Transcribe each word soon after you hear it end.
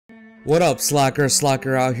What up,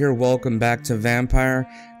 Slacker out here. Welcome back to Vampyr.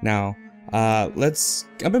 Now, I've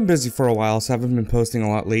been busy for a while, so I haven't been posting a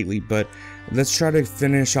lot lately, but let's try to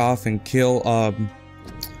finish off and kill,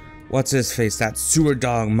 what's his face? That sewer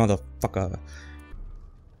dog motherfucker.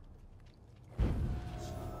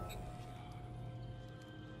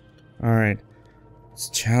 Alright. It's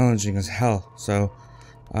challenging as hell, so,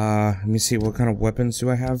 let me see, what kind of weapons do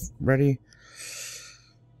I have ready?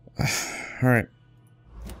 Alright.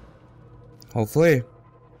 Hopefully. You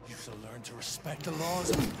shall learn to respect the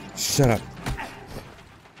laws. Shut up.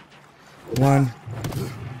 One.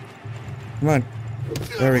 Come on.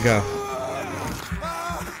 There we go.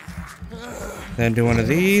 Then do one of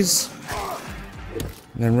these.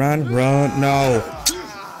 Then run. No.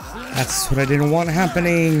 That's what I didn't want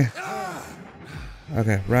happening.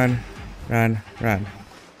 Okay, run.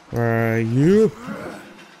 Where are you?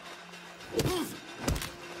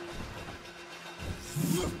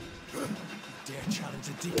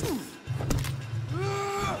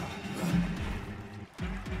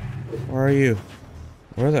 Where are you?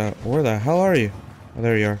 Where the hell are you? Oh,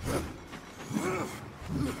 there you are.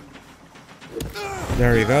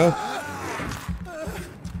 There you go. How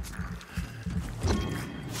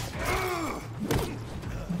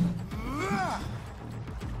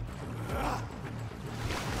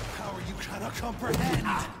are you cannot comprehend?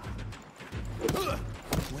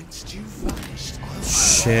 Whence you vanished on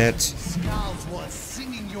Shit. Skulls was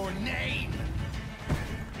singing your name.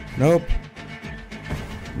 Nope.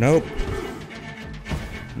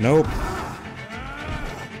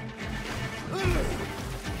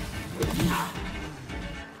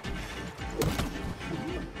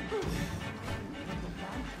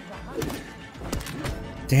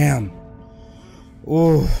 Damn.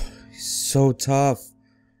 Ooh, he's so tough.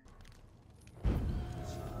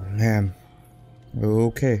 Man.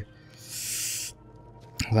 Okay.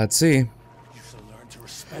 Let's see.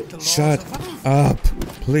 Shut up,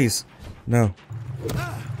 please. No.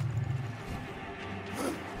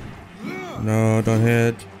 No, don't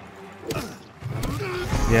hit.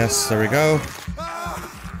 Yes, there we go.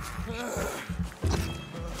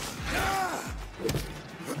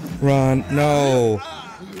 Run. No.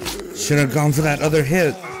 Should have gone for that other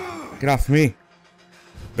hit. Get off me.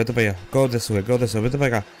 Vete para allá. Go this way. Vete para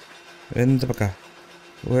acá.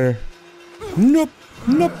 Where? Nope.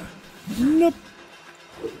 No.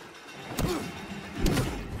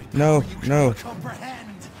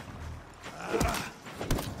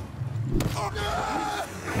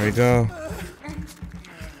 There we go.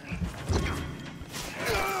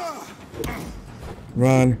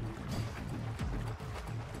 Run.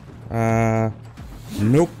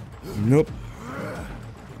 Nope.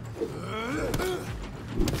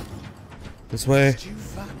 This way.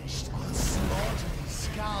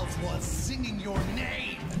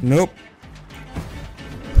 Nope.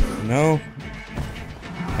 No.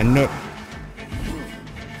 And nope.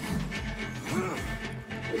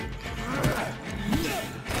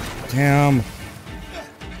 Damn.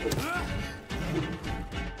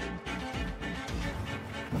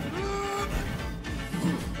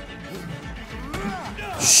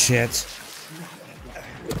 Shit.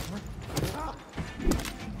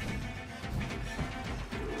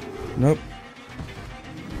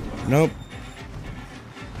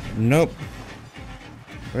 Nope.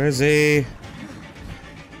 Where is he?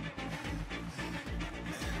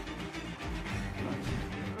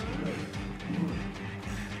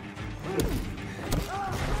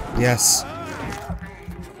 Yes.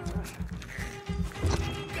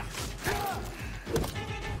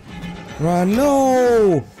 Run,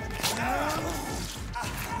 no!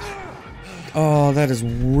 Oh, that is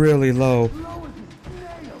really low.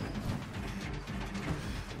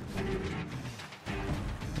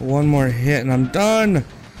 One more hit and I'm done.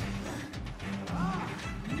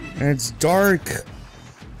 And it's dark.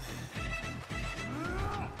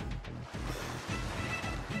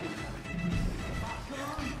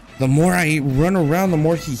 The more I run around, the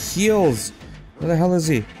more he heals. Where the hell is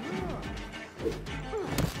he?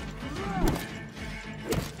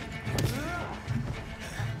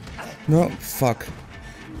 No, fuck.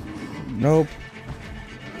 Nope.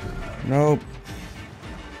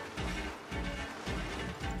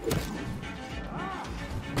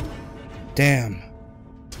 Damn.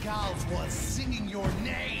 Skulls was singing your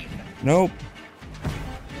name. Nope.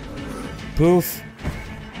 Poof.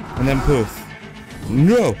 And then poof.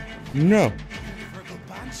 No.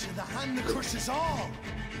 The hand that crushes all.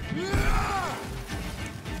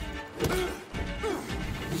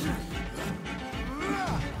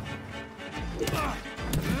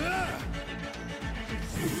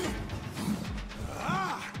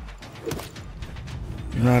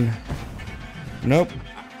 Run. Nope.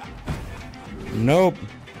 Nope.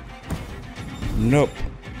 Nope.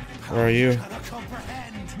 Where are you?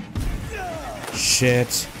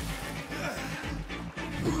 Shit.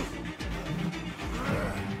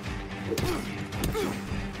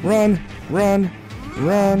 Run. Run.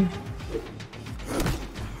 Run.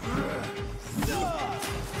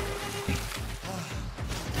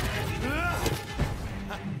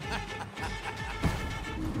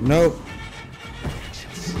 Nope.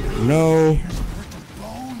 No.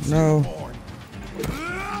 No.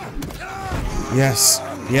 Yes.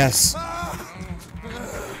 Yes.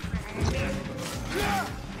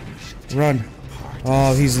 Run.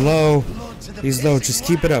 Oh, he's low. He's low. Just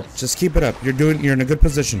keep it up. Just keep it up. You're in a good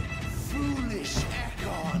position.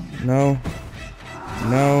 No.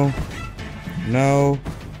 No. No.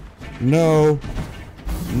 No.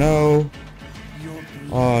 No.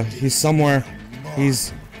 Oh, he's somewhere.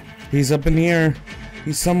 He's up in the air.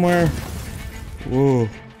 He's somewhere. Ooh.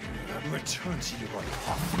 Return to your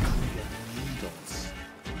needles.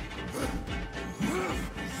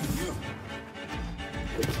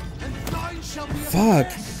 And thine shall be a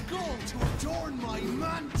Fuck. skull to adorn my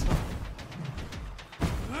mantle.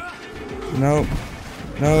 No.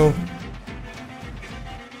 No.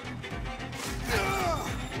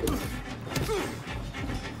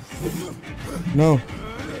 No.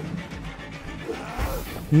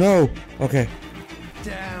 No. Okay.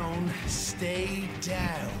 Down, stay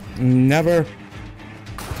down. Never.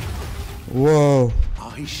 Whoa.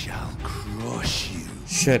 I shall crush you.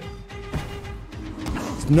 Shit.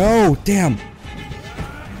 No. Damn.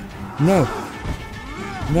 No.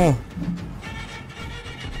 No.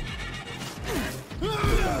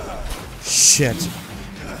 Shit.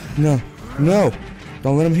 No. No.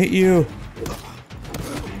 Don't let him hit you.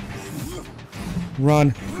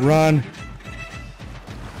 Run. Run.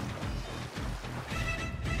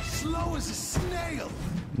 Slow as a snail.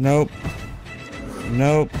 Nope.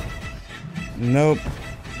 Nope. Nope.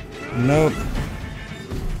 Nope.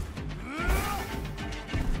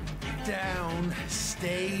 Down,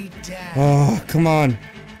 stay down. Oh, come on.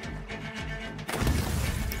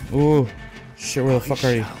 Ooh. Shit, where the fuck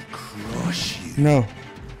are you? I'll crush you. No.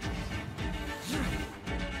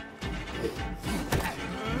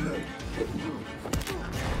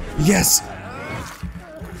 Yes.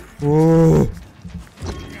 Ooh.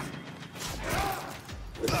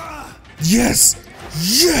 Yes.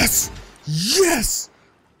 Yes. Yes.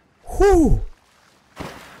 Whoo.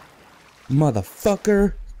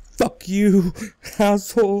 Motherfucker. Fuck you,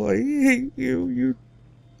 asshole. I hate you. You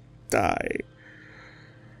die.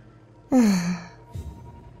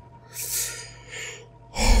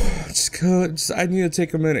 I need to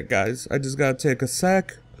take a minute, guys. I just gotta take a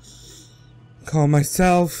sec. Calm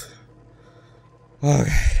myself.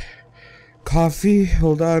 Okay. Coffee.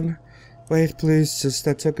 Hold on. Wait, please. Just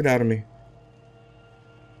that took it out of me.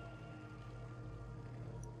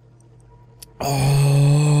 Oh.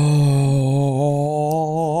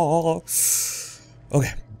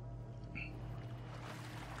 Okay.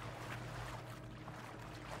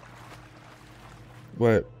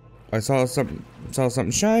 What? I saw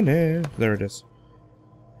something shiny. There it is.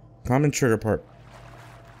 Common trigger part.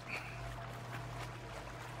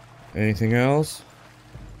 Anything else?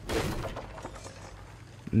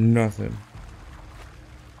 Nothing.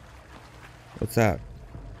 What's that?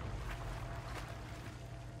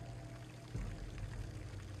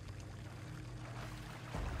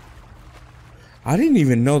 I didn't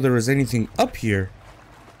even know there was anything up here.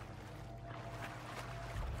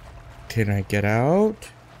 Can I get out?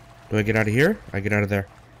 Do I get out of here? I get out of there.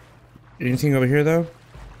 Anything over here, though?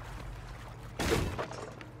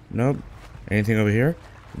 Nope. Anything over here?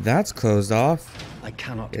 That's closed off. I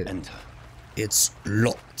cannot enter. It's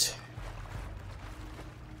locked.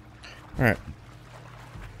 Alright.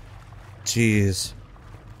 Jeez.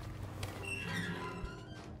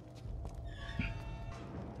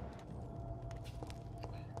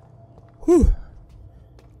 Whew.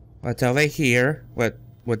 What's over here?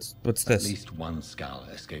 What's this? At least one skull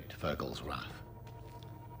escaped Fergal's wrath.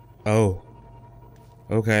 Oh.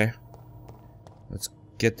 Okay. Let's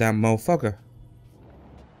get that motherfucker.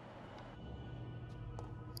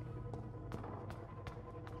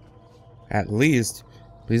 At least.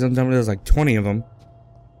 Please don't tell me there's like 20 of them.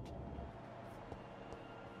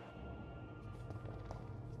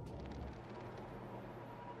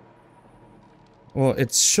 Well,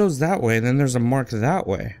 it shows that way, then there's a mark that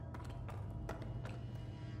way.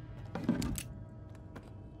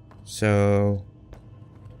 So...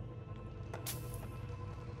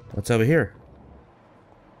 what's over here?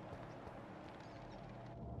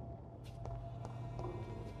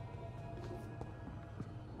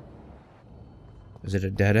 Is it a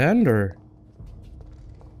dead end or?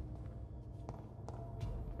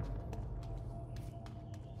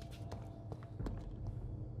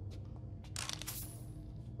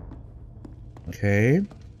 Okay.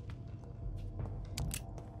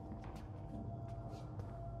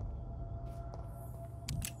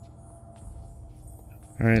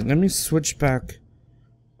 Alright, let me switch back.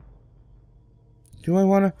 Do I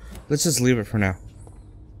wanna? Let's just leave it for now.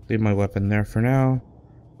 Leave my weapon there for now.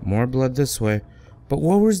 More blood this way. But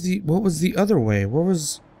what was the other way? What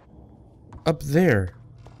was up there?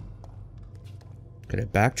 Could I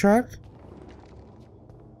backtrack?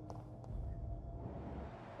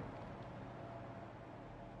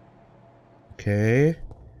 Okay.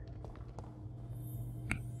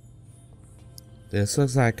 This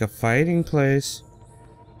looks like a fighting place.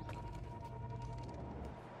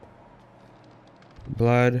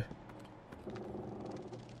 Blood.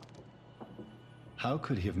 How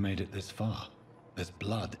could he have made it this far? There's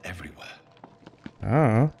blood everywhere.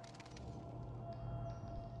 Oh.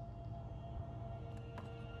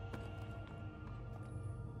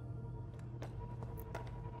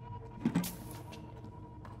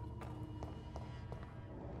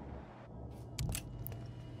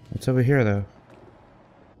 What's over here, though?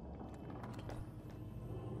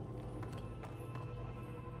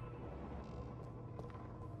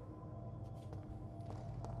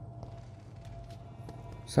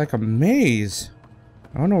 It's like a maze.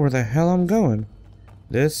 I don't know where the hell I'm going.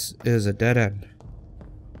 This is a dead end.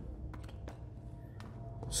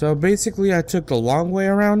 So basically I took the long way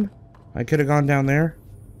around. I could have gone down there.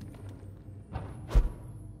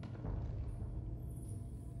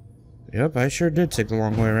 Yep, I sure did take the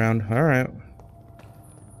long way around. Alright.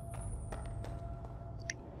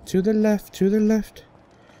 To the left, to the left.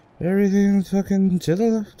 Everything's fucking to the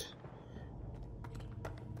left.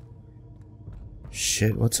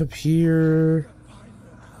 Shit, what's up here?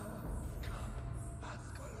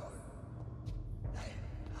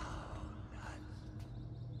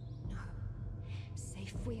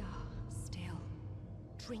 Safe we are, still.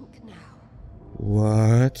 Drink now.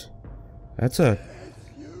 What? That's a...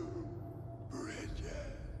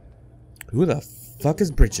 Who the fuck is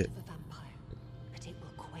Bridget? Of a vampire, but it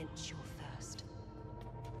will quench your thirst.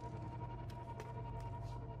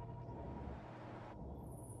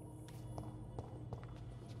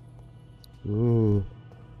 Ooh.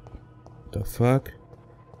 The fuck?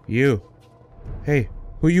 You. Hey,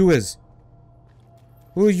 who you is?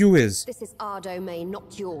 Who you is? This is our domain,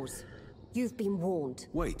 not yours. You've been warned.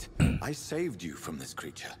 Wait, I saved you from this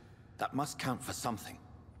creature. That must count for something.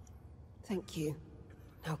 Thank you.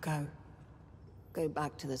 Now go. Go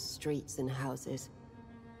back to the streets and houses.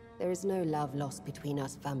 There is no love lost between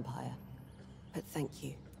us, Vampire. But thank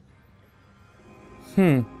you.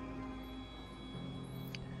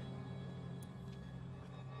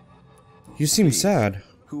 You seem sad.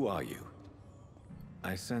 Who are you?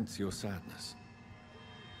 I sense your sadness.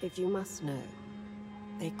 If you must know,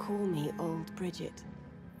 they call me Old Bridget.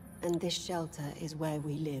 And this shelter is where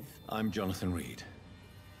we live. I'm Jonathan Reed.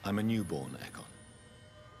 I'm a newborn Ekon.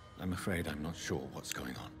 I'm afraid I'm not sure what's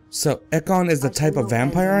going on. So, Ekon is the I type shall of not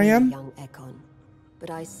vampire I envy am? young Ekon,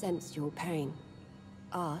 but I sense your pain.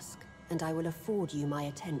 Ask, and I will afford you my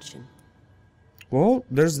attention. Well,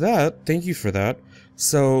 there's that. Thank you for that.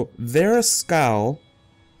 So, they're a skull,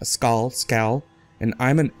 and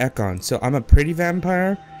I'm an Ekon. So, I'm a pretty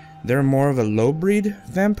vampire. They're more of a low-breed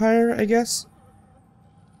vampire, I guess?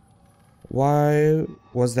 Why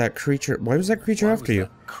was that creature after you?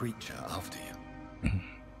 Creature after you?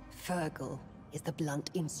 Fergal is the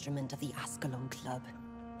blunt instrument of the Ascalon Club.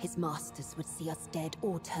 His masters would see us dead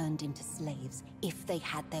or turned into slaves if they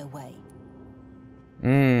had their way.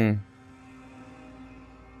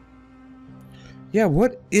 Yeah,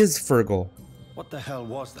 what is Fergal? What the hell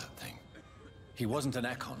was that thing? He wasn't an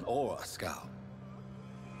Ekon or a Scowl.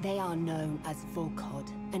 They are known as Volkod,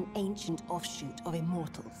 an ancient offshoot of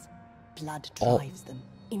immortals. Blood Oh, drives them,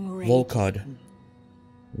 enrages Volkod. them.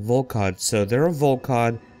 Volkod. So they're a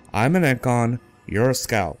Volkod. I'm an Ekon. You're a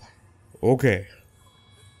Scowl. Okay.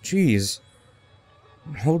 Jeez.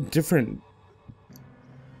 Whole different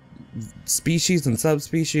species and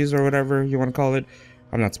subspecies or whatever you want to call it.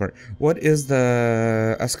 I'm not smart. What is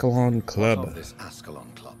the Ascalon Club? What of this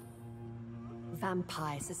Ascalon Club?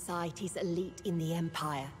 Vampire society's elite in the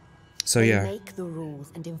Empire. So They yeah. make the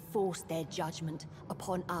rules and enforce their judgment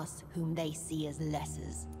upon us whom they see as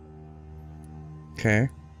lessers. Okay.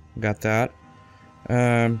 Got that.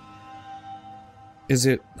 Is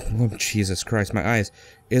it... Oh, Jesus Christ, my eyes.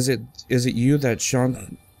 Is it you that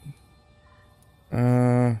Sean...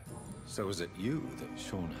 So is it you that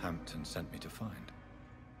Sean Hampton sent me to find?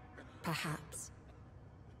 Perhaps.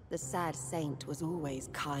 The sad saint was always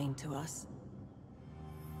kind to us.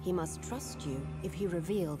 He must trust you if he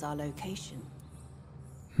revealed our location.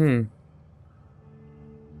 Can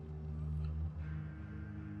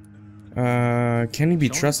he be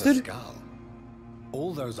Sean trusted? the Skull.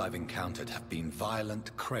 All those I've encountered have been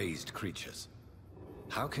violent, crazed creatures.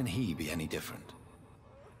 How can he be any different?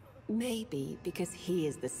 Maybe because he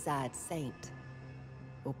is the sad saint.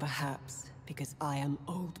 Or perhaps because I am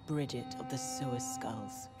old Bridget of the Sewer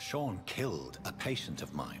Skulls. Sean killed a patient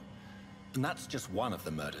of mine. And that's just one of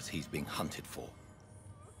the murders he's being hunted for.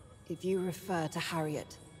 If you refer to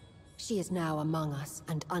Harriet, she is now among us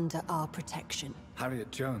and under our protection.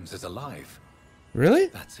 Harriet Jones is alive. Really?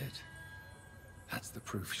 That's it. That's the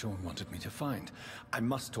proof Sean wanted me to find. I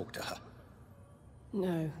must talk to her.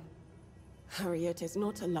 No. Harriet is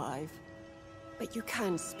not alive. But you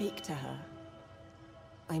can speak to her.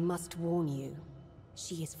 I must warn you.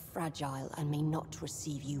 She is fragile and may not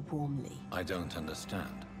receive you warmly. I don't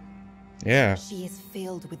understand. Yeah. She is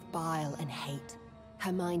filled with bile and hate.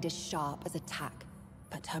 Her mind is sharp as a tack,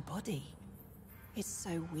 but her body is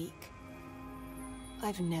so weak.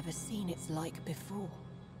 I've never seen its like before.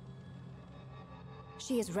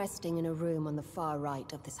 She is resting in a room on the far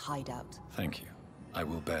right of this hideout. Thank you. I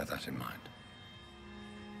will bear that in mind.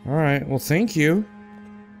 Alright, well thank you.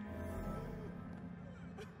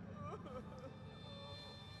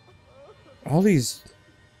 All these...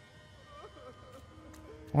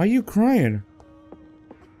 Why are you crying?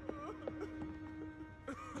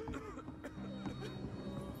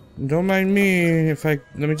 Don't mind me if I...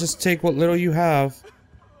 Let me just take what little you have.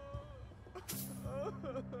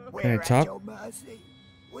 Can I talk? Your mercy.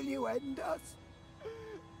 Will you end us?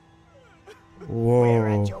 We're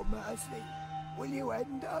Whoa. at your mercy. Will you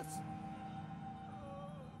end us?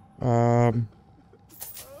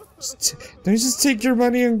 Let me just take your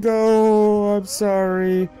money and go. I'm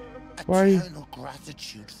sorry. Why? Eternal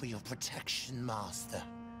gratitude for your protection, Master.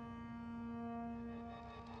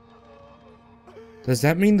 Does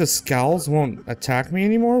that mean the Scowls won't attack me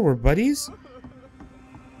anymore? We're buddies?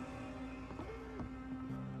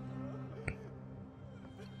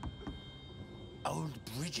 Old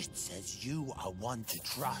Bridget says you are one to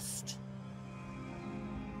trust.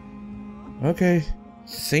 Okay.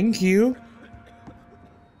 Thank you.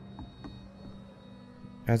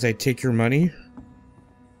 As I take your money.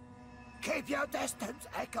 Keep your distance,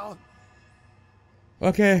 Ekon.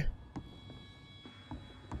 Okay.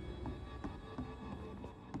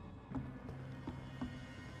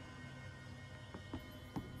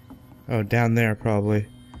 Oh, down there probably.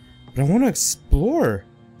 But I want to explore.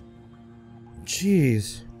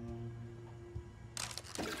 Jeez.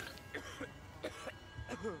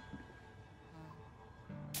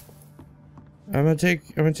 I'm gonna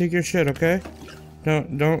take your shit, okay?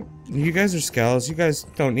 Don't. You guys are Scowls. You guys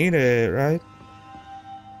don't need it, right?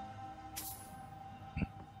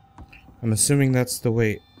 I'm assuming that's the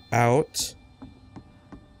way out.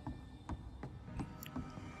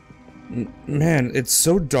 Man, it's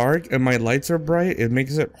so dark and my lights are bright, it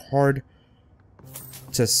makes it hard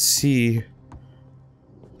to see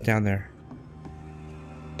down there.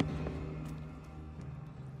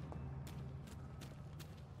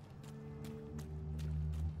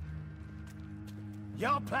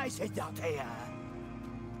 Your place is not here.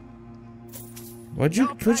 What'd Your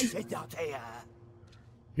you place is not here.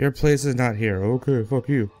 Your place is not here. Okay, fuck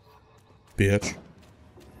you, bitch.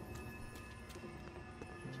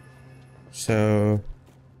 So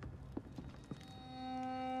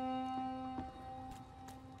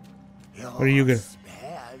what are you gonna?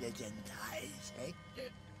 Spare is enticing.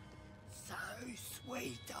 So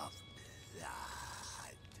sweet of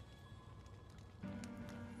blood.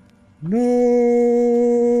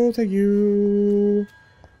 No, thank you.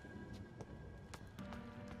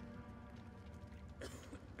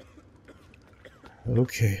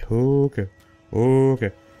 Okay, okay,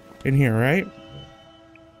 okay. In here, right?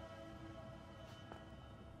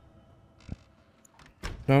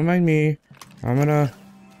 Don't mind me. I'm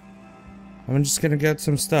just gonna get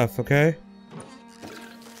some stuff, okay?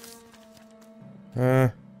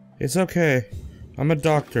 It's okay. I'm a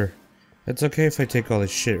doctor. It's okay if I take all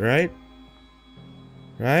this shit, right?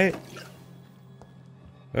 Right?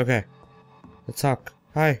 Okay. Let's talk.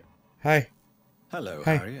 Hi. Hi. Hello,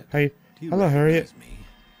 Hi. Harriet. Hi. Do you Hello, Harriet. recognize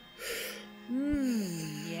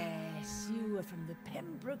me? Yes, you were from the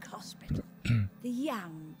Pembroke Hospital. The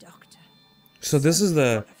young doctor. So this is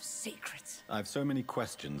the Full of secrets. I have so many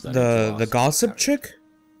questions. I need to the ask gossip Harriet, chick?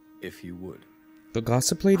 if you would. The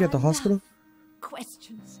gossip lady at the I hospital? love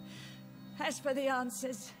questions. As for the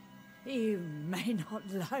answers, you may not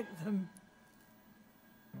like them.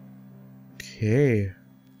 Okay.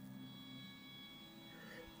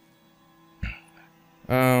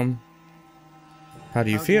 How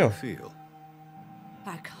do you How feel? do you feel?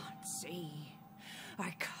 I can't see.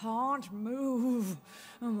 I can't move.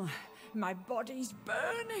 My body's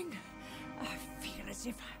burning. I feel as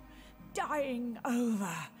if I'm dying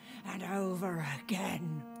over and over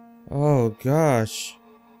again. Oh gosh.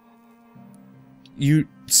 You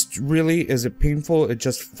really? Is it painful? It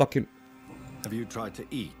just fucking. Have you tried to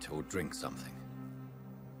eat or drink something?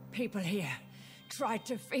 People here tried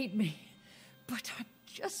to feed me, but I'm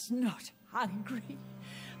just not hungry.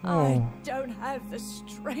 I don't have the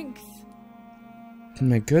strength.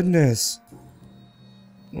 My goodness.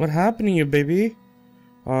 What happened to you, baby?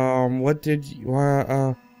 What did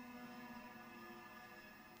you,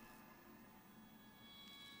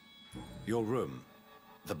 Your room,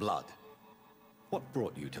 the blood. What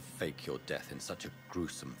brought you to fake your death in such a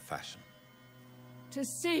gruesome fashion? To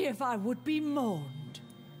see if I would be mourned.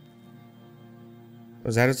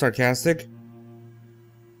 Was that a sarcastic?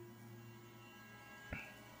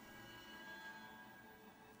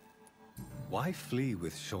 Why flee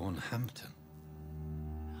with Sean Hampton?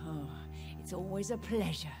 Oh, it's always a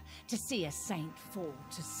pleasure to see a saint fall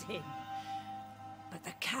to sin. But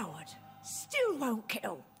the coward still won't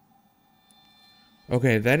kill.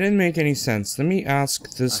 Okay, that didn't make any sense. Let me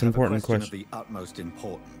ask this important I have a question. of the utmost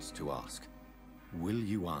importance to ask. Will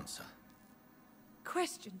you answer?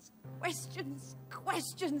 Questions, questions,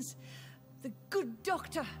 questions. The good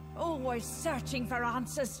doctor, always searching for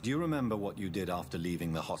answers. Do you remember what you did after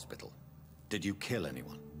leaving the hospital? Did you kill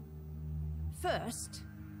anyone? First,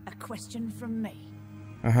 a question from me.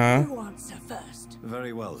 Uh-huh. You answer first.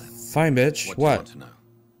 Very well then. Fine, bitch. What do you want to know?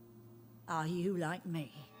 Are you like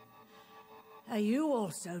me? Are you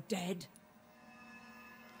also dead?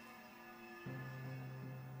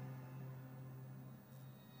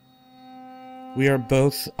 We are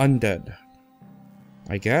both undead.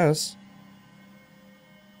 I guess.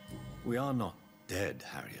 We are not dead,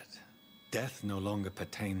 Harriet. Death no longer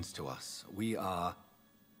pertains to us. We are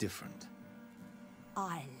different.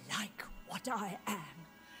 I like what I am.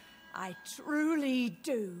 I truly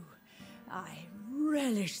do. I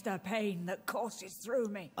relish the pain that courses through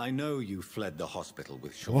me. I know you fled the hospital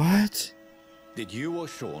with Sean. What? Did you or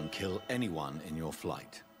Sean kill anyone in your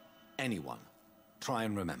flight? Anyone? Try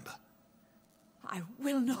and remember. I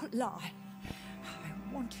will not lie.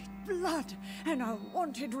 I wanted blood, and I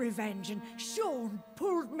wanted revenge, and Sean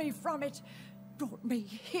pulled me from it, brought me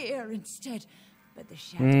here instead. But the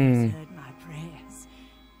shadows heard my prayers.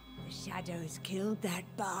 The shadows killed that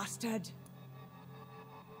bastard.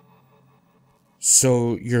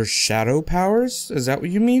 So, your shadow powers? Is that what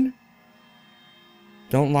you mean?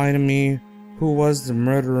 Don't lie to me. Who was the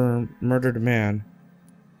murdered man?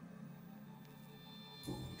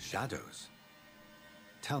 Shadows?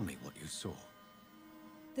 Tell me what you saw.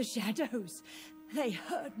 The shadows, they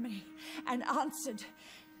heard me and answered.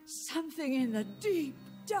 Something in the deep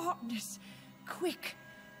darkness, quick,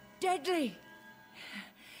 deadly.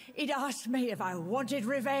 It asked me if I wanted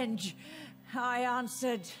revenge. I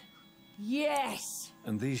answered, yes.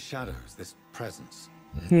 And these shadows, this presence,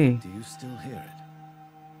 do you still hear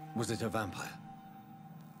it? Was it a vampire?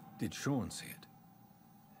 Did Sean see it?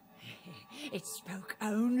 It spoke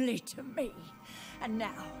only to me, and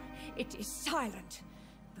now it is silent,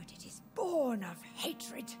 but it is born of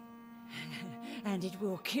hatred. And it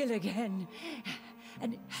will kill again.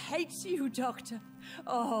 And it hates you, Doctor.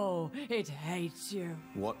 Oh, it hates you.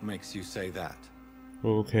 What makes you say that?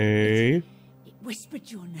 Okay. It whispered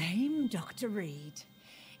your name, Dr. Reed.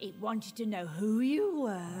 It wanted to know who you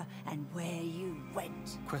were and where you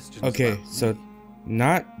went. Questions Okay, about so me?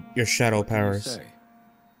 not your shadow What did you powers. say?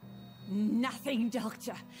 Nothing,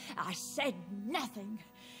 Doctor. I said nothing.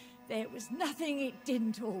 There was nothing it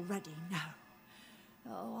didn't already know.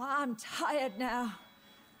 Oh, I'm tired now.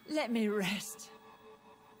 Let me rest.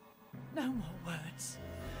 No more words.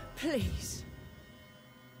 Please.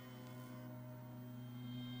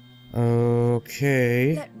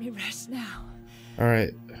 Okay. Let me rest now.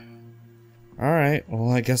 Alright. Alright,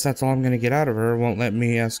 well, I guess that's all I'm gonna get out of her. Won't let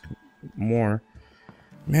me ask more.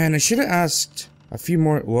 Man, I should have asked a few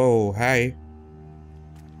more. Whoa, hi.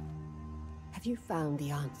 Have you found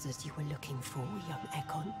the answers you were looking for, young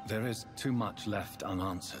Ekon? There is too much left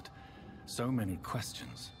unanswered. So many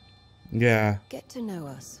questions. Yeah. Get to know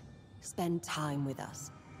us. Spend time with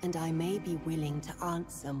us. And I may be willing to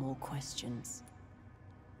answer more questions.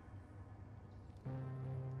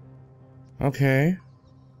 Okay.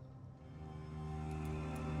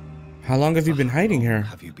 How long have you been hiding How long here?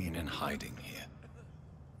 Have you been in hiding here?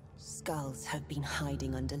 Skulls have been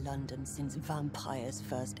hiding under London since vampires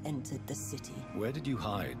first entered the city. Where did you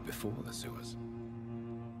hide before the sewers?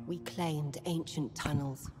 We claimed ancient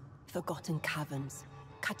tunnels, forgotten caverns,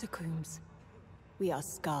 catacombs. We are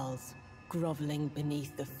skulls, groveling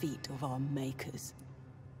beneath the feet of our makers.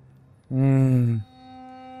 Who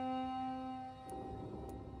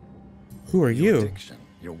are Your you? diction,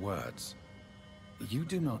 your words. You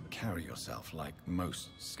do not carry yourself like most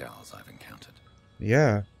skulls I've encountered.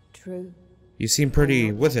 Yeah. True. You seem pretty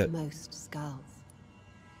I'm not with like it. most skulls.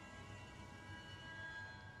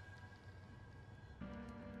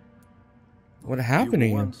 What happened to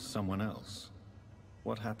You were you? once someone else.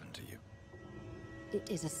 What happened to you? It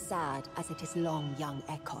is as sad as it is long, young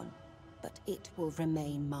Ekon, but it will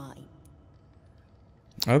remain mine.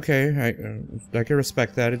 Okay, I can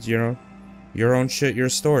respect that. It's your own shit, your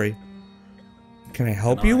story. Can I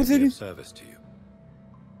help Can you I with be it? of service to you?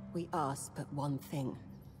 We ask but one thing.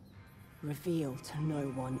 Reveal to no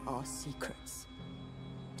one our secrets.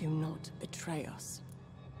 Do not betray us.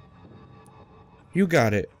 You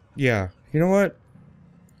got it. Yeah. You know what?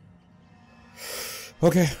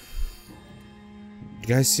 Okay. You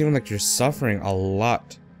guys seem like you're suffering a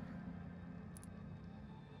lot.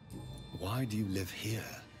 Why do you live here,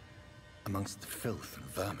 amongst the filth and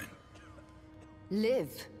vermin?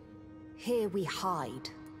 Live. Here we hide.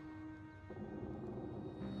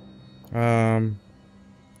 Who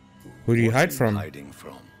do you What hide are from? Hiding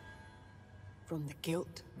from? From the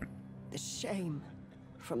guilt, the shame,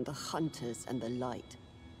 from the hunters and the light.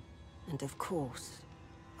 And of course,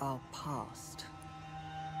 our past.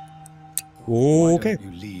 Why Okay.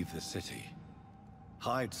 don't you leave the city?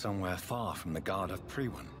 Hide somewhere far from the Guard of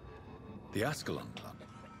Priwen, the Ascalon Club.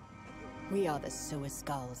 We are the Sewer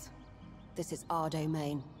Skulls. This is our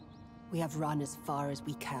domain. We have run as far as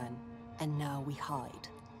we can, and now we hide.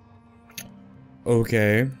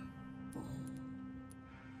 Okay.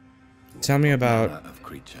 Tell me about... Manner of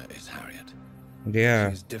creature is Harriet. Yeah.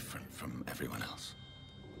 She's different from everyone else.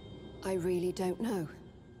 I really don't know.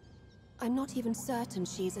 I'm not even certain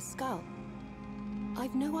she's a skull.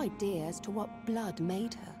 I've no idea as to what blood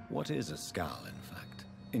made her. What is a skull, in fact,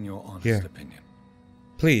 in your honest Yeah. opinion?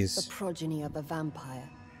 The Please. progeny of a vampire,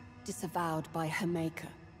 disavowed by her maker.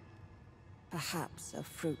 Perhaps a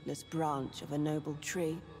fruitless branch of a noble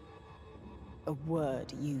tree. A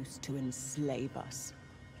word used to enslave us.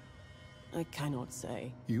 I cannot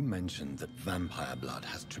say. You mentioned that vampire blood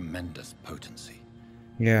has tremendous potency.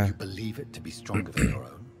 Yeah. You believe it to be stronger than your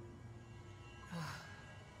own?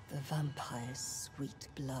 The vampire's sweet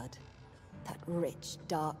blood. That rich,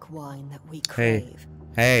 dark wine that we Hey. crave.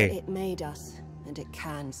 Hey. It made us, and it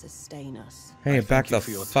can sustain us. Hey, I back thank you the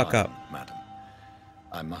for your fuck time, up. madam.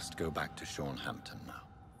 I must go back to Shornhampton now.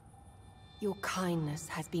 Your kindness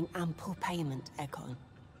has been ample payment, Ekon.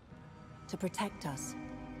 To protect us,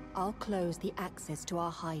 I'll close the access to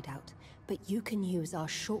our hideout, but you can use our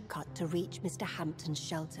shortcut to reach Mr. Hampton's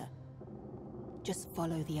shelter. Just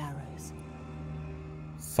follow the arrows.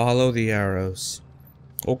 Follow the arrows.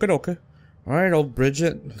 Okay, okay. Alright, old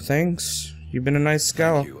Bridget. Thanks. You've been a nice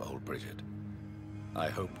scout. Thank you, old Bridget. I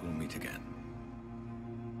hope we'll meet again.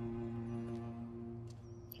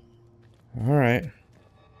 Alright.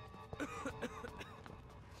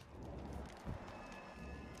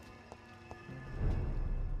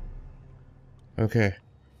 Okay.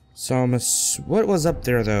 So what was up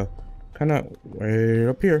there though? Kinda way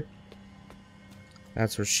up here.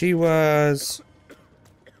 That's where she was.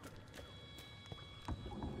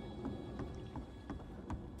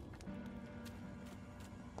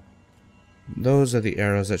 Those are the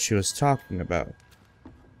arrows that she was talking about.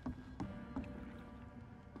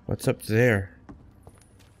 What's up there?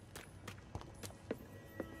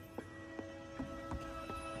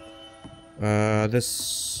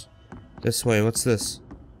 This way. What's this?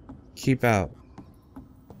 Keep out.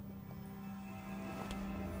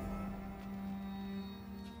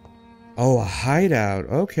 Oh, a hideout.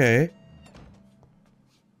 Okay.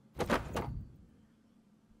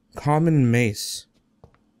 Common mace.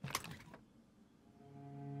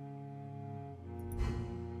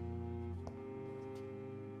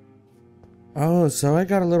 Oh, so I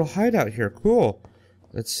got a little hideout here. Cool.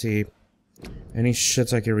 Let's see. Any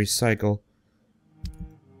shits I can recycle.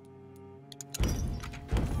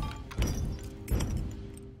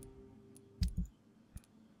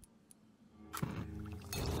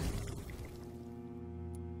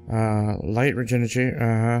 Light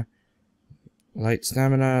regeneration, light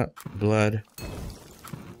stamina, blood.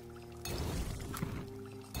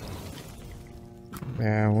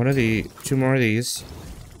 Two more of these.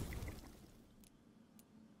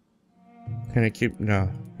 Can I keep, no,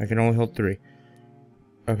 I can only hold 3.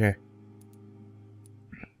 Okay.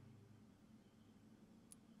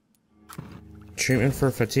 Treatment for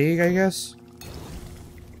fatigue, I guess?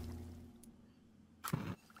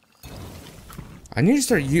 I need to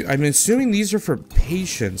start I'm assuming these are for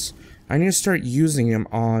patients. I need to start using them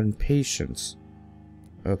on patients.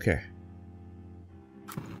 Okay.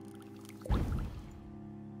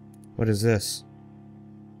 What is this?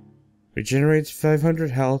 Regenerates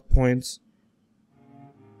 500 health points.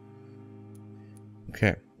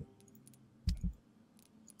 Okay.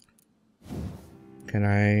 Can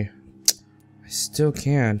I still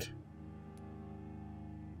can't.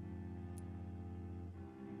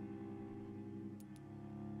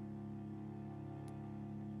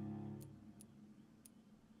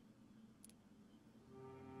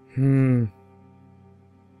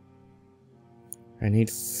 I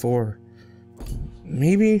need 4.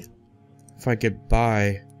 Maybe if I could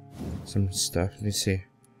buy some stuff. Let me see.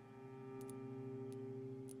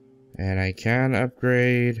 And I can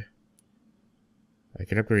upgrade. I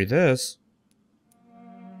can upgrade this.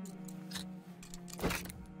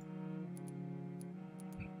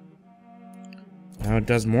 Now it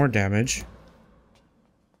does more damage.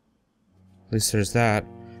 At least there's that.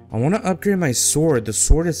 I want to upgrade my sword. The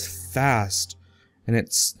sword is fast, and it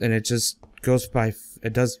just goes by.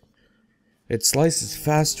 It slices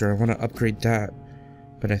faster. I want to upgrade that,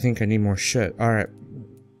 but I think I need more shit. All right,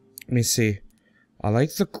 let me see. I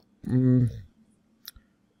like the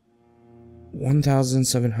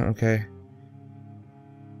 1,700. Okay.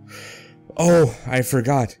 Oh, I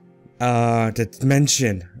forgot to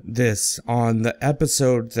mention this on the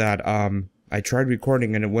episode that I tried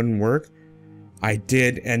recording and it wouldn't work. I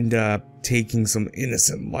did end up taking some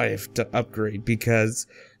innocent life to upgrade because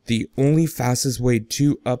the only fastest way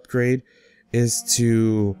to upgrade is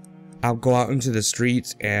to go out into the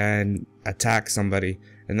streets and attack somebody,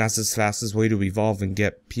 and that's the fastest way to evolve and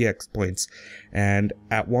get PX points. And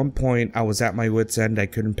at one point I was at my wit's end. I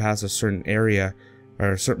couldn't pass a certain area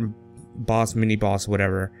or a certain boss, mini boss,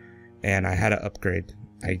 whatever, and I had to upgrade.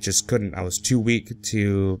 I just couldn't. I was too weak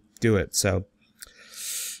to do it. So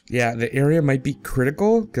yeah, the area might be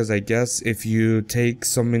critical because I guess if you take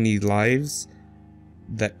so many lives,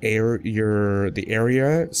 the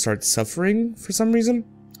area starts suffering for some reason.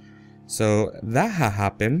 So that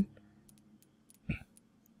happened.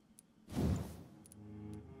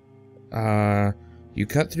 You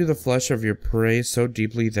cut through the flesh of your prey so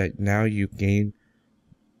deeply that now you gain.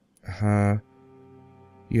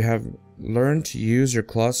 You have learned to use your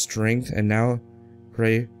claw's strength and now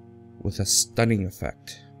prey with a stunning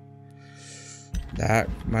effect. That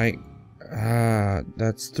might.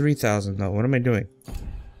 That's 3,000 though. What am I doing?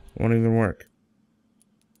 Won't even work.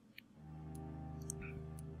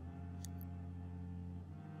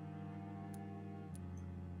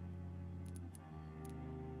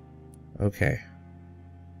 Okay.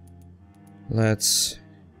 Let's.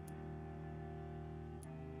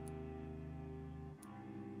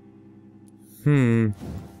 Hmm.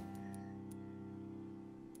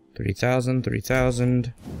 3,000,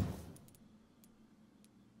 3,000.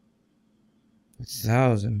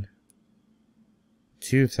 1,000.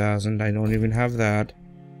 2,000. I don't even have that.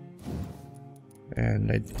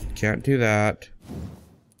 And I can't do that.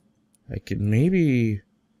 I could maybe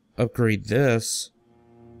upgrade this.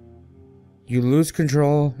 You lose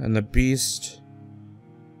control and the beast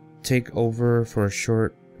take over for a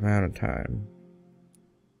short amount of time.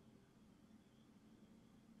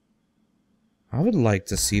 I would like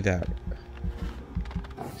to see that.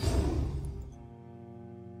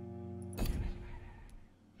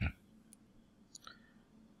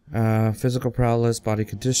 Physical prowess, body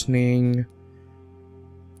conditioning.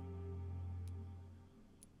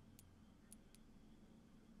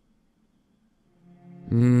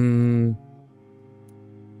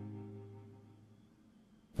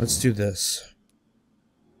 Let's do this.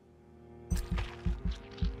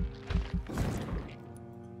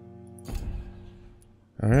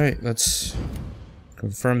 Alright, let's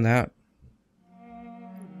confirm that.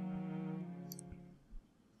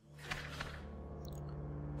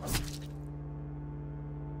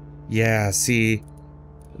 Yeah, see,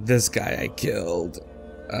 this guy I killed.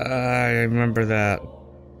 I remember that.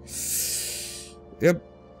 Yep.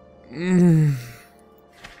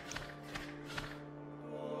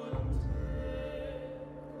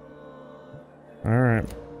 Alright.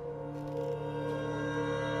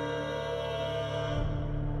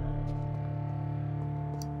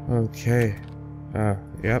 Okay.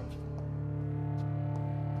 Yep.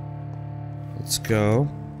 Let's go.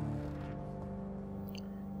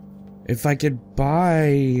 If I could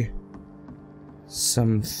buy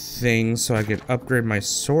some things so I could upgrade my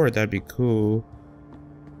sword, that'd be cool.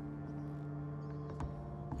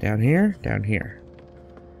 Down here? Down here.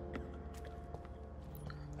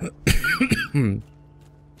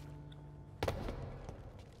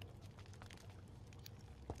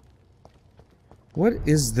 What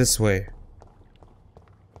is this way?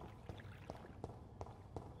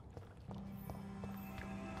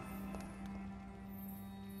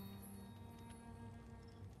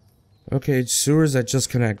 Okay, sewers that just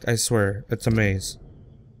connect. I swear, it's a maze.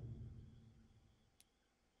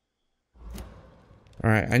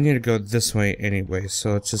 Alright, I need to go this way anyway,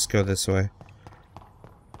 so let's just go this way.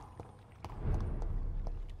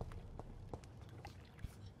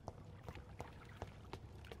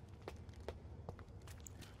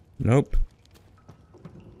 Nope.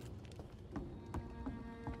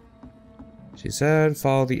 She said,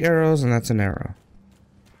 follow the arrows, and that's an arrow.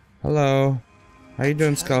 Hello. How you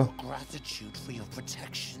doing, Skull? Gratitude for your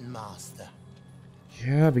protection, Master.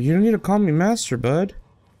 Yeah, but you don't need to call me Master, bud.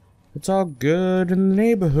 It's all good in the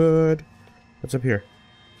neighborhood. What's up here?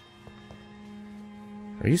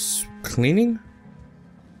 Are you cleaning?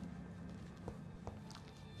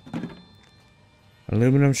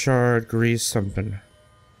 Aluminum shard, grease, something.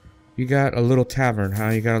 You got a little tavern, huh?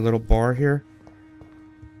 You got a little bar here?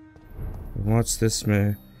 What's this,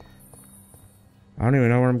 man? I don't even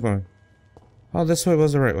know where I'm going. Oh, this way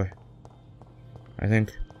was the right way. I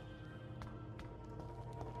think.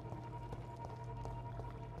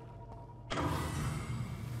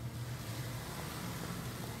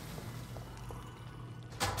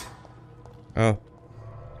 Oh.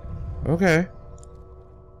 Okay.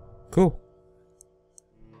 Cool.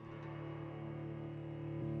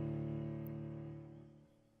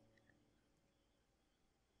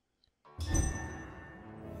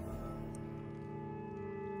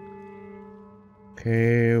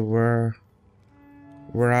 Okay, where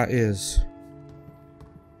I is.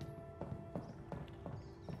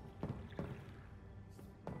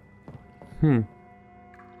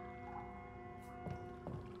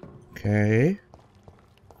 Okay.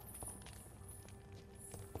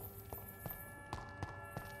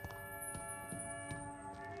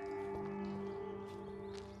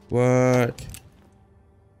 What?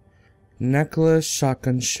 Necklace,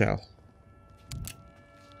 shotgun shell.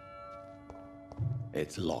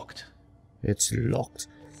 It's locked. It's locked.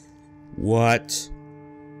 What?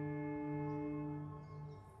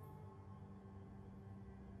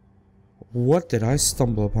 What did I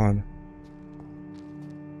stumble upon?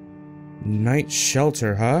 Night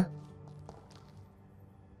shelter, huh?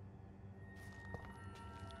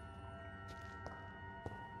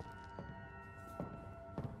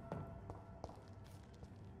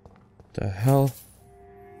 The hell?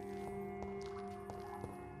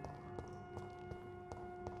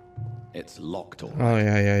 It's locked already. Oh,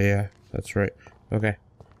 yeah. That's right. Okay.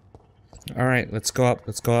 Alright, let's go up.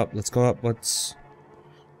 Let's go up. Let's...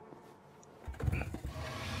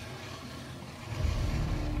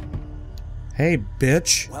 Hey,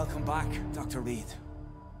 bitch. Welcome back, Dr. Reed.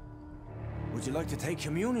 Would you like to take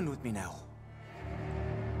communion with me now?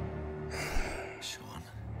 Sean,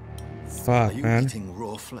 Fuck, are you man. eating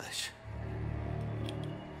raw flesh?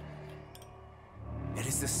 It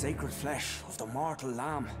is the sacred flesh of the mortal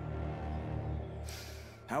lamb.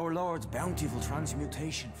 Our Lord's bountiful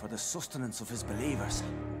transmutation for the sustenance of his believers.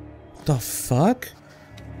 The fuck?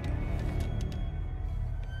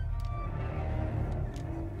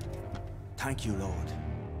 Thank you, Lord.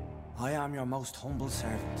 I am your most humble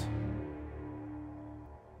servant.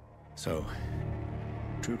 So,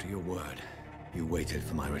 true to your word, you waited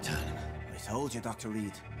for my return. I told you, Dr.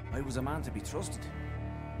 Reed, I was a man to be trusted.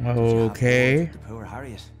 Okay. The poor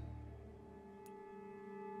Harriet.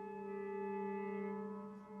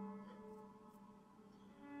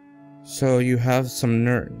 So you have some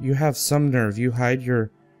nerve. You hide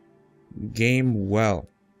your game well.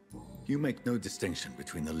 You make no distinction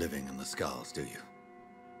between the living and the skulls, do you?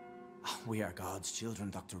 We are God's children,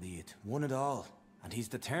 Dr. Reed. One and all. And he's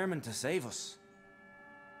determined to save us.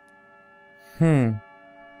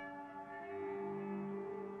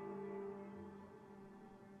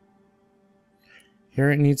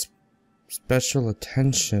 Here it needs special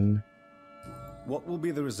attention. What will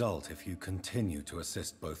be the result if you continue to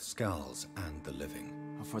assist both skulls and the living?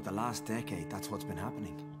 For the last decade, that's what's been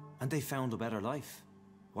happening. And they found a better life.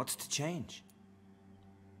 What's to change?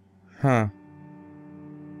 Huh.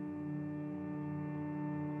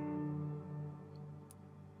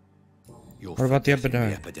 You're What about the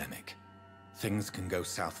forgetting epidemic? epidemic. Things can go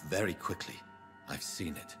south very quickly. I've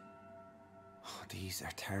seen it. Oh, these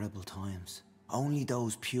are terrible times. Only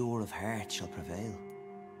those pure of heart shall prevail.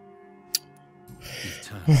 You've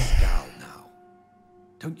turned skull now.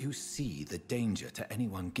 Don't you see the danger to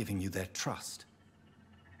anyone giving you their trust?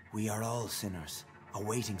 We are all sinners,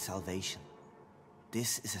 awaiting salvation.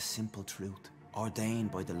 This is a simple truth,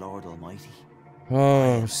 ordained by the Lord Almighty. I Oh,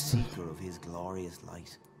 am a seeker of his glorious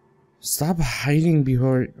light. Stop hiding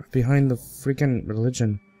behind the freaking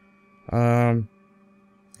religion. Do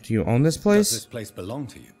you own this place? Does this place belong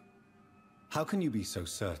to you? How can you be so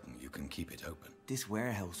certain you can keep it open? This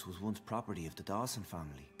warehouse was once property of the Dawson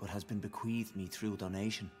family, but has been bequeathed me through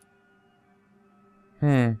donation.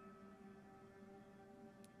 Hmm.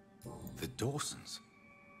 The Dawsons?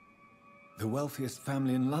 The wealthiest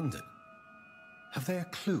family in London? Have they a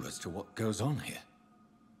clue as to what goes on here?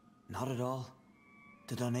 Not at all.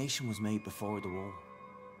 The donation was made before the war.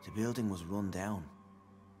 The building was run down.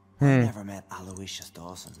 I never met Aloysius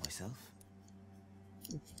Dawson myself.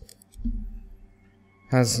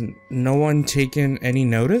 Has no one taken any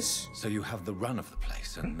notice? So you have the run of the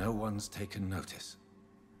place and no one's taken notice?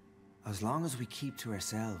 As long as we keep to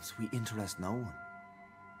ourselves, we interest no one.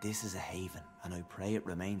 This is a haven, and I pray it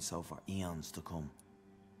remains so for eons to come.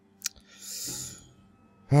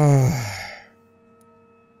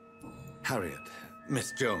 Harriet,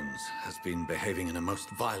 Miss Jones has been behaving in a most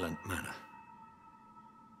violent manner.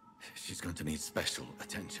 She's going to need special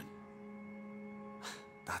attention.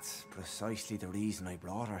 That's precisely the reason I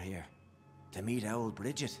brought her here. To meet old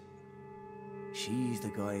Bridget. She's the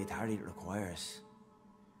guide Harriet requires.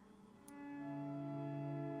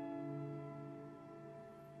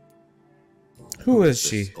 Who is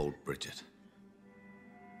she? This old Bridget?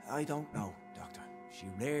 I don't know, Doctor. She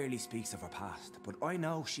rarely speaks of her past, but I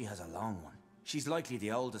know she has a long one. She's likely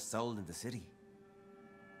the oldest soul in the city.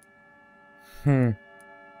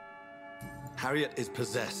 Harriet is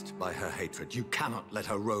possessed by her hatred. You cannot let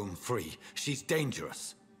her roam free. She's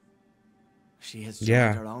dangerous. She has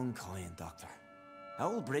joined her own kind, Doctor.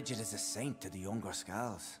 Old Bridget is a saint to the younger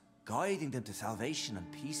Scals, guiding them to salvation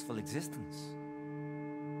and peaceful existence.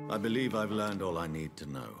 I believe I've learned all I need to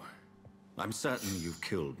know. I'm certain you've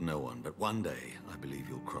killed no one, but one day I believe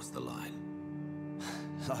you'll cross the line.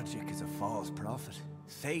 Logic is a false prophet.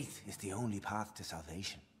 Faith is the only path to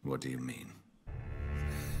salvation. What do you mean?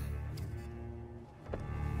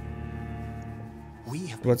 We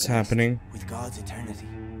have been What's blessed happening? with God's eternity.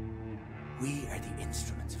 We are the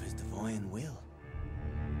instruments of his divine will.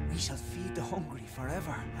 We shall feed the hungry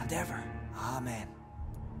forever and ever. Amen.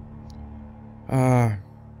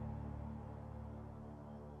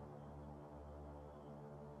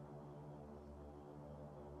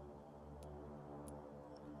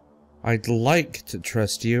 I'd like to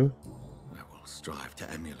trust you. I will strive to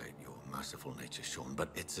emulate your merciful nature, Sean, but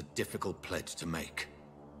it's a difficult pledge to make.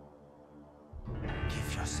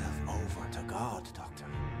 Give yourself over to God, Doctor.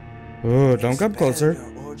 Oh, don't come closer.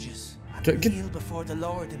 Expel your urges and Get- kneel before the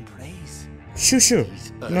Lord in praise. Shoo shoo.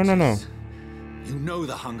 These No, no, no. urges, You know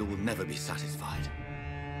the hunger will never be satisfied.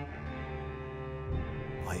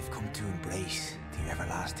 I've come to embrace the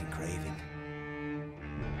everlasting craving.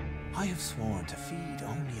 I have sworn to feed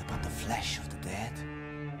only upon the flesh of the dead.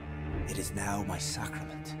 It is now my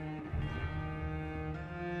sacrament.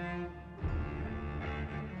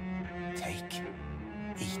 Take,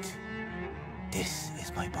 eat. This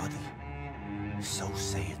is my body. So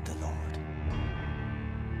saith the Lord.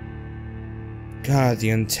 God, the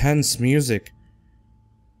intense music.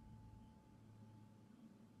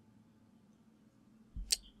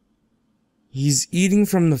 He's eating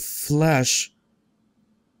from the flesh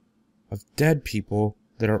of dead people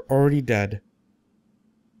that are already dead.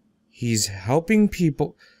 He's helping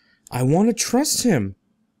people. I want to trust him.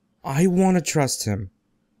 I want to trust him.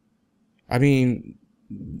 I mean,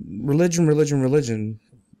 religion,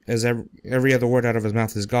 as every other word out of his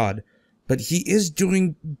mouth is God. But he is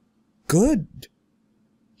doing good.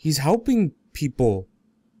 He's helping people.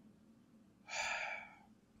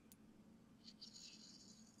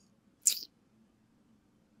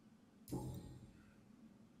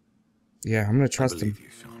 Yeah, I'm gonna trust I him. believe you,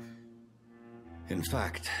 Sean. In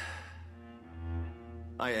fact,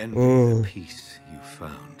 I envy Oh. the peace you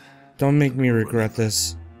found. Don't make me regret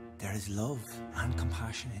this. There is love and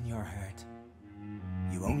compassion in your heart.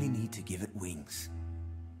 You only need to give it wings.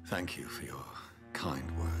 Thank you for your kind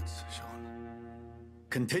words, Sean.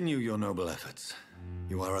 Continue your noble efforts.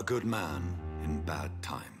 You are a good man in bad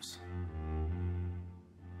times.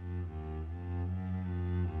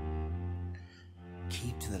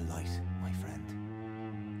 Keep to the light, my friend.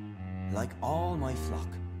 Like all my flock,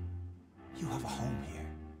 you have a home here.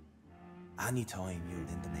 Anytime you're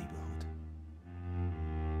in the neighborhood.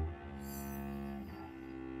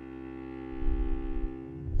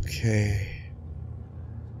 Okay.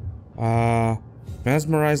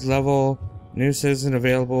 Mesmerized level. New citizen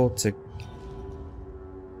available to...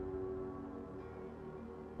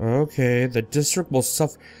 Okay, the district will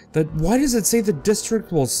suffer. Why does it say the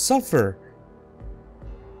district will suffer?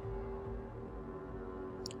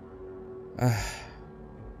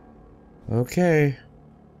 Okay.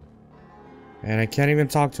 And I can't even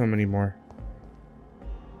talk to him anymore.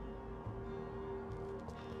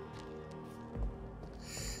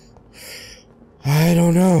 I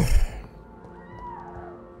don't know.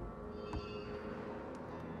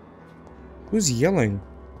 Who's yelling?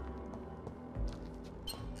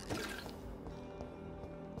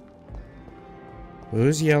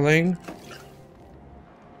 Who's yelling?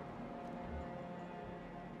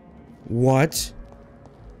 What?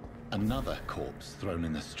 Another corpse thrown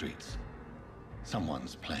in the streets.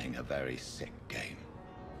 Someone's playing a very sick game.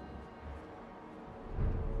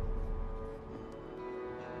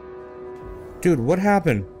 Dude, what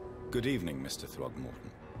happened? Good evening, Mr. Throgmorton.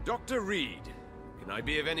 Dr. Reed, can I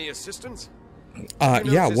be of any assistance?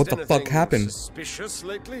 Yeah, what the fuck happened? Suspicious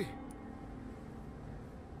lately?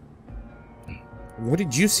 What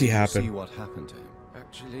did you see happen? See what happened to him?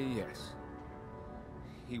 Actually, yes.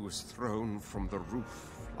 He was thrown from the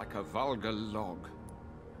roof like a vulgar log.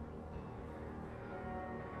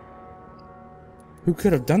 Who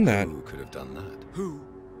could have done that? Who could have done that? Who?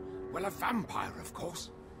 Well, a vampire, of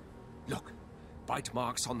course. Look, bite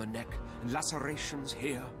marks on the neck and lacerations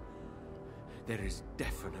here. There is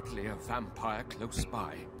definitely a vampire close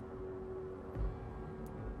by.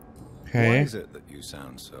 Okay. Why is it that you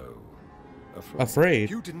sound so Afraid?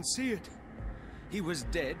 You didn't see it. He was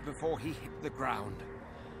dead before he hit the ground.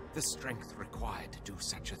 The strength required to do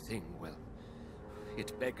such a thing, well,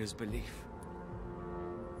 it beggars belief.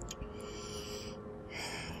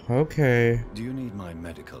 Okay. Do you need my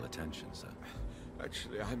medical attention, sir?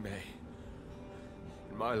 Actually, I may.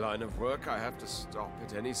 In my line of work, I have to stop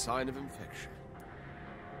at any sign of infection.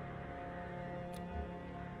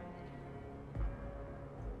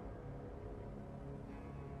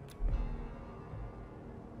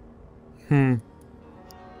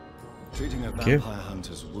 Treating a vampire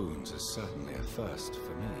hunter's wounds is certainly a first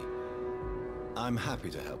for me. I'm happy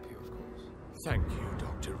to help you, of course. Thank you,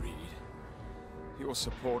 Dr. Reed. Your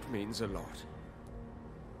support means a lot.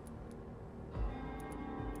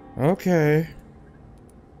 Okay.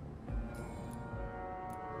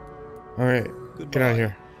 Alright, get out of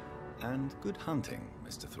here. And good hunting,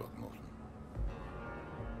 Mr. Throgmorton.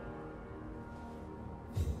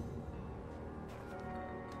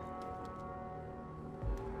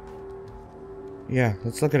 Yeah,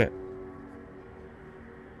 let's look at it.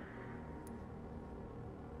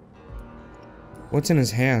 What's in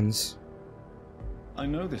his hands? I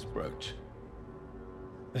know this brooch.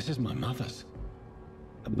 This is my mother's.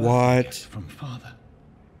 A birthday What? gift from father.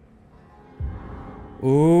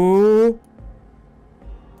 Ooh.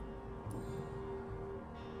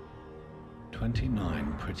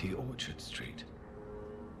 29 Pretty Orchard Street.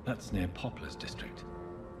 That's near Poplar's district.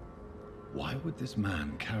 Why would this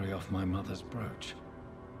man carry off my mother's brooch?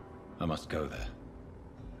 I must go there.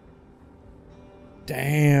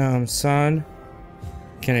 Damn, son.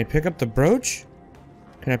 Can I pick up the brooch?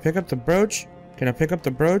 Can I pick up the brooch? Can I pick up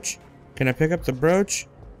the brooch? Can I pick up the brooch?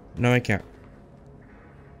 No, I can't.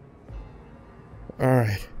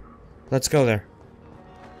 Alright. Let's go there.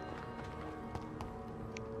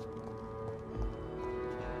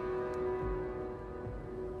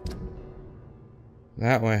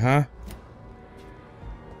 That way, huh?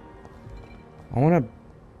 I want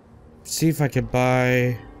to see if I could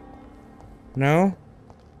buy... No?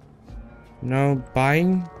 No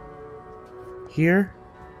buying? Here?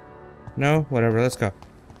 No? Whatever, let's go.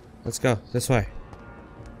 Let's go, this way.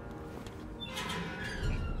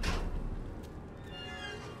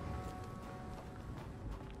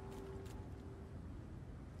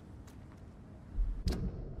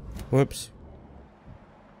 Whoops.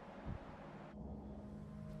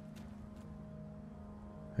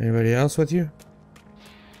 Anybody else with you?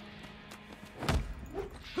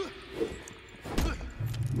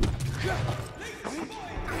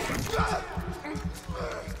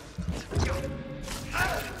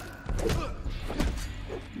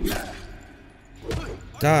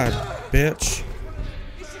 Die, bitch.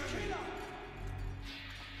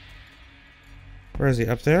 Where is he?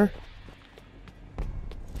 Up there?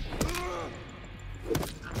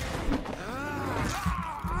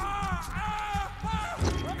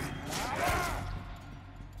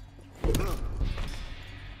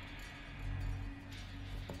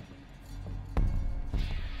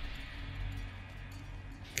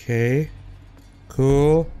 Okay.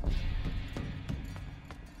 Cool.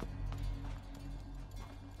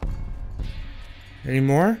 Any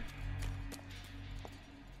more?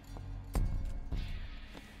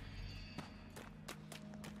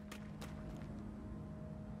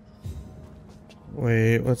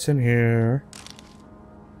 Wait, what's in here?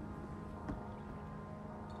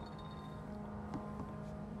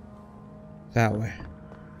 That way.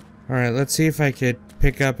 Alright, let's see if I could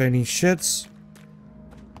pick up any shits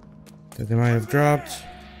that they might have dropped.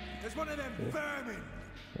 There's one of them vermin.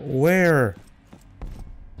 Where?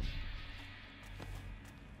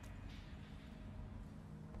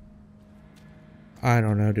 I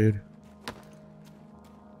don't know, dude.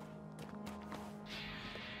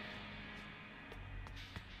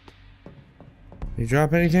 You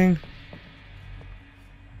drop anything?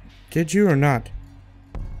 Did you or not?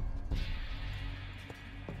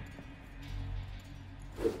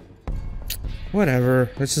 Whatever,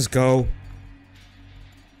 let's just go.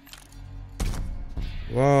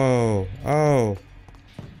 Whoa, oh.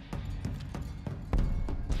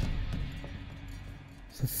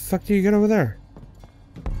 The fuck do you get over there?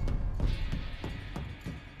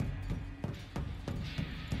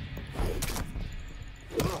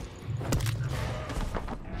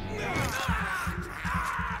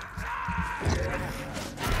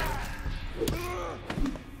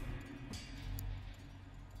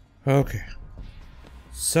 Okay.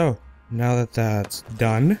 So, now that that's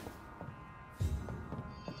done,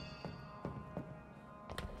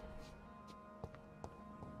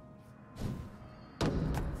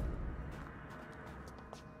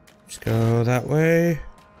 just go that way.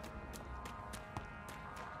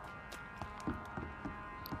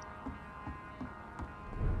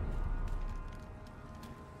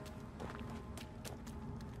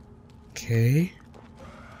 Okay.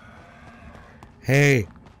 Hey.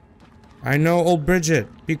 I know old Bridget.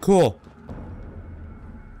 Be cool.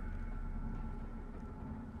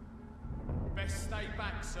 Best stay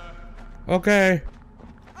back, sir. Okay.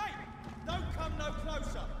 Hey! Don't come no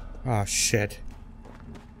closer! Oh shit.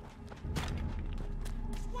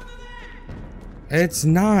 It's one of them! It's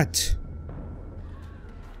not.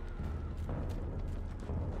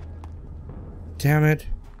 Damn it.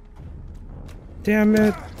 Damn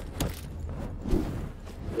it.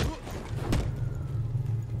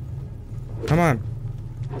 Come on.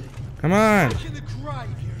 Come on. In the grave,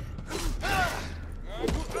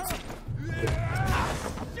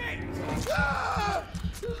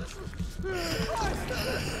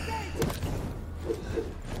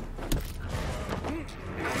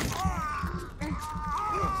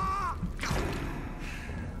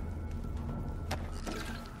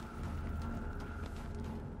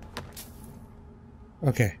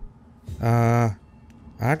 Okay.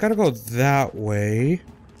 I gotta go that way.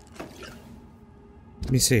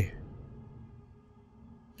 Let me see.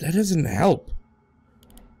 That doesn't help.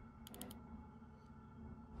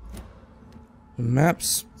 The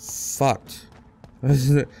map's fucked.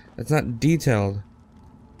 It's not detailed.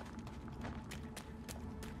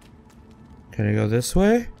 Can I go this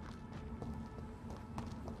way?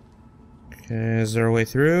 Okay, is there a way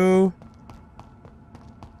through?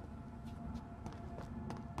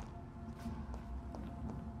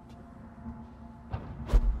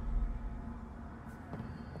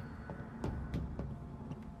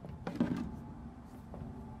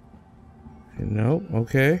 Nope,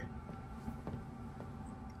 okay.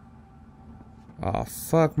 Oh,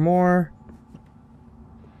 fuck, more.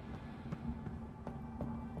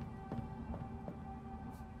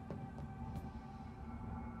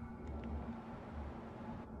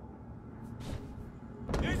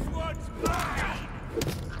 this one's mine!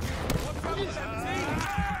 What's up with that team?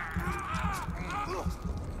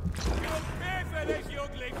 You're careful, this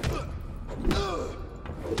youngling!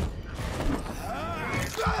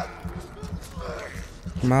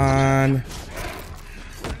 Come on.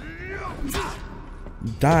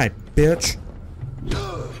 Die, bitch.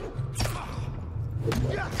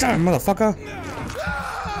 Die, motherfucker.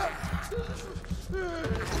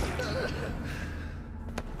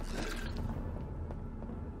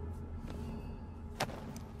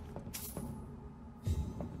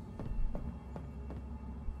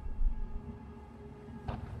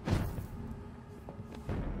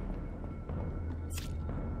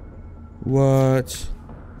 What?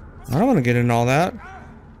 I don't want to get into all that.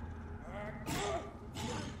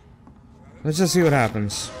 Let's just see what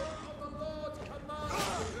happens.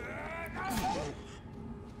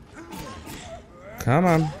 Come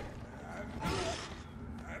on.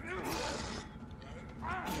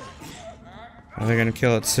 Are they gonna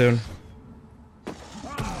kill it soon?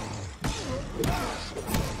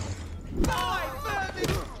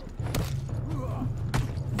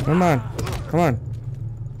 Come on. Come on.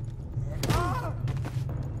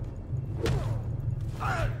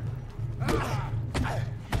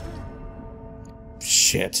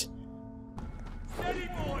 Shit.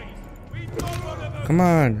 Come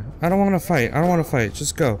on. I don't want to fight. I don't want to fight.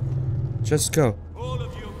 Just go. Just go. All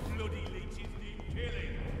of you bloody leeches need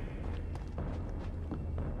killing.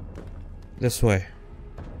 This way.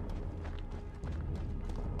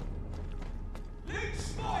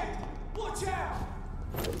 Watch out!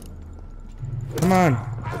 Come on.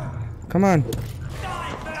 Come on.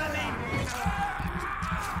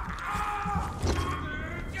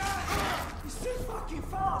 He's too fucking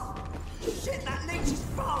fast! Shit, that leech is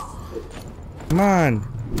fast! Come on.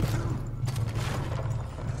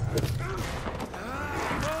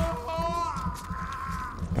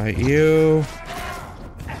 Bite you.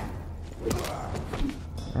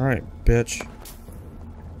 Alright, bitch.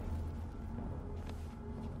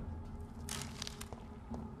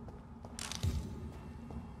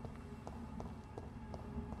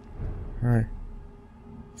 Alright.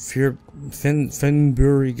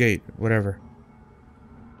 Fenbury Gate, whatever.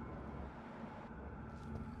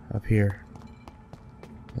 Up here.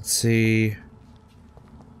 Let's see.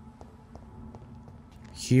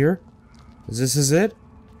 Here? Is it?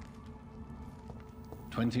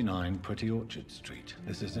 29 Pretty Orchard Street.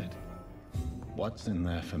 This is it. What's in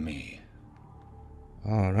there for me?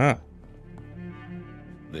 Oh no.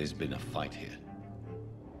 There's been a fight here.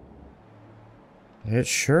 It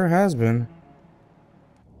sure has been.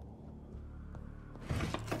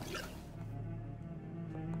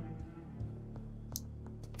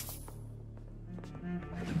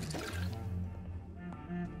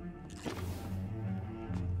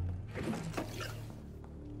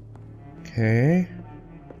 Okay.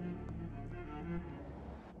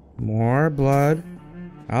 More blood.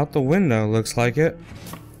 Out the window, looks like it.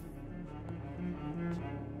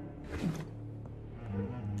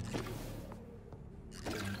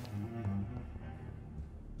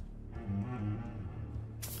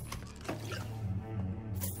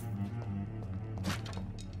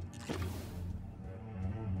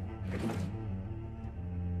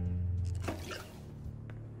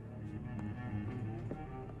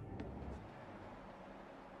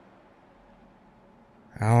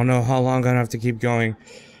 I don't know how long I'm gonna have to keep going.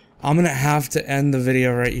 I'm gonna have to end the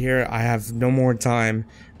video right here. I have no more time.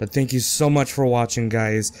 But thank you so much for watching,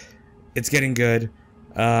 guys. It's getting good.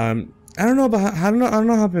 I don't know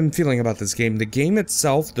how I've been feeling about this game. The game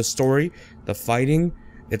itself, the story, the fighting,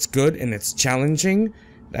 it's good and it's challenging.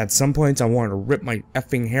 At some points I wanted to rip my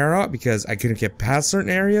effing hair out because I couldn't get past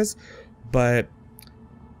certain areas. But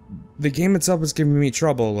the game itself is giving me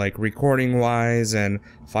trouble, like recording wise and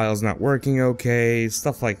files not working okay,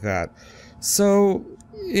 stuff like that. So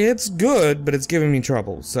it's good, but it's giving me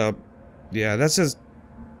trouble. So yeah, that's just,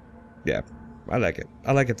 yeah, I like it.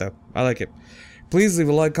 I like it though. I like it. Please leave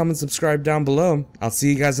a like, comment, subscribe down below. I'll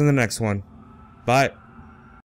see you guys in the next one. Bye.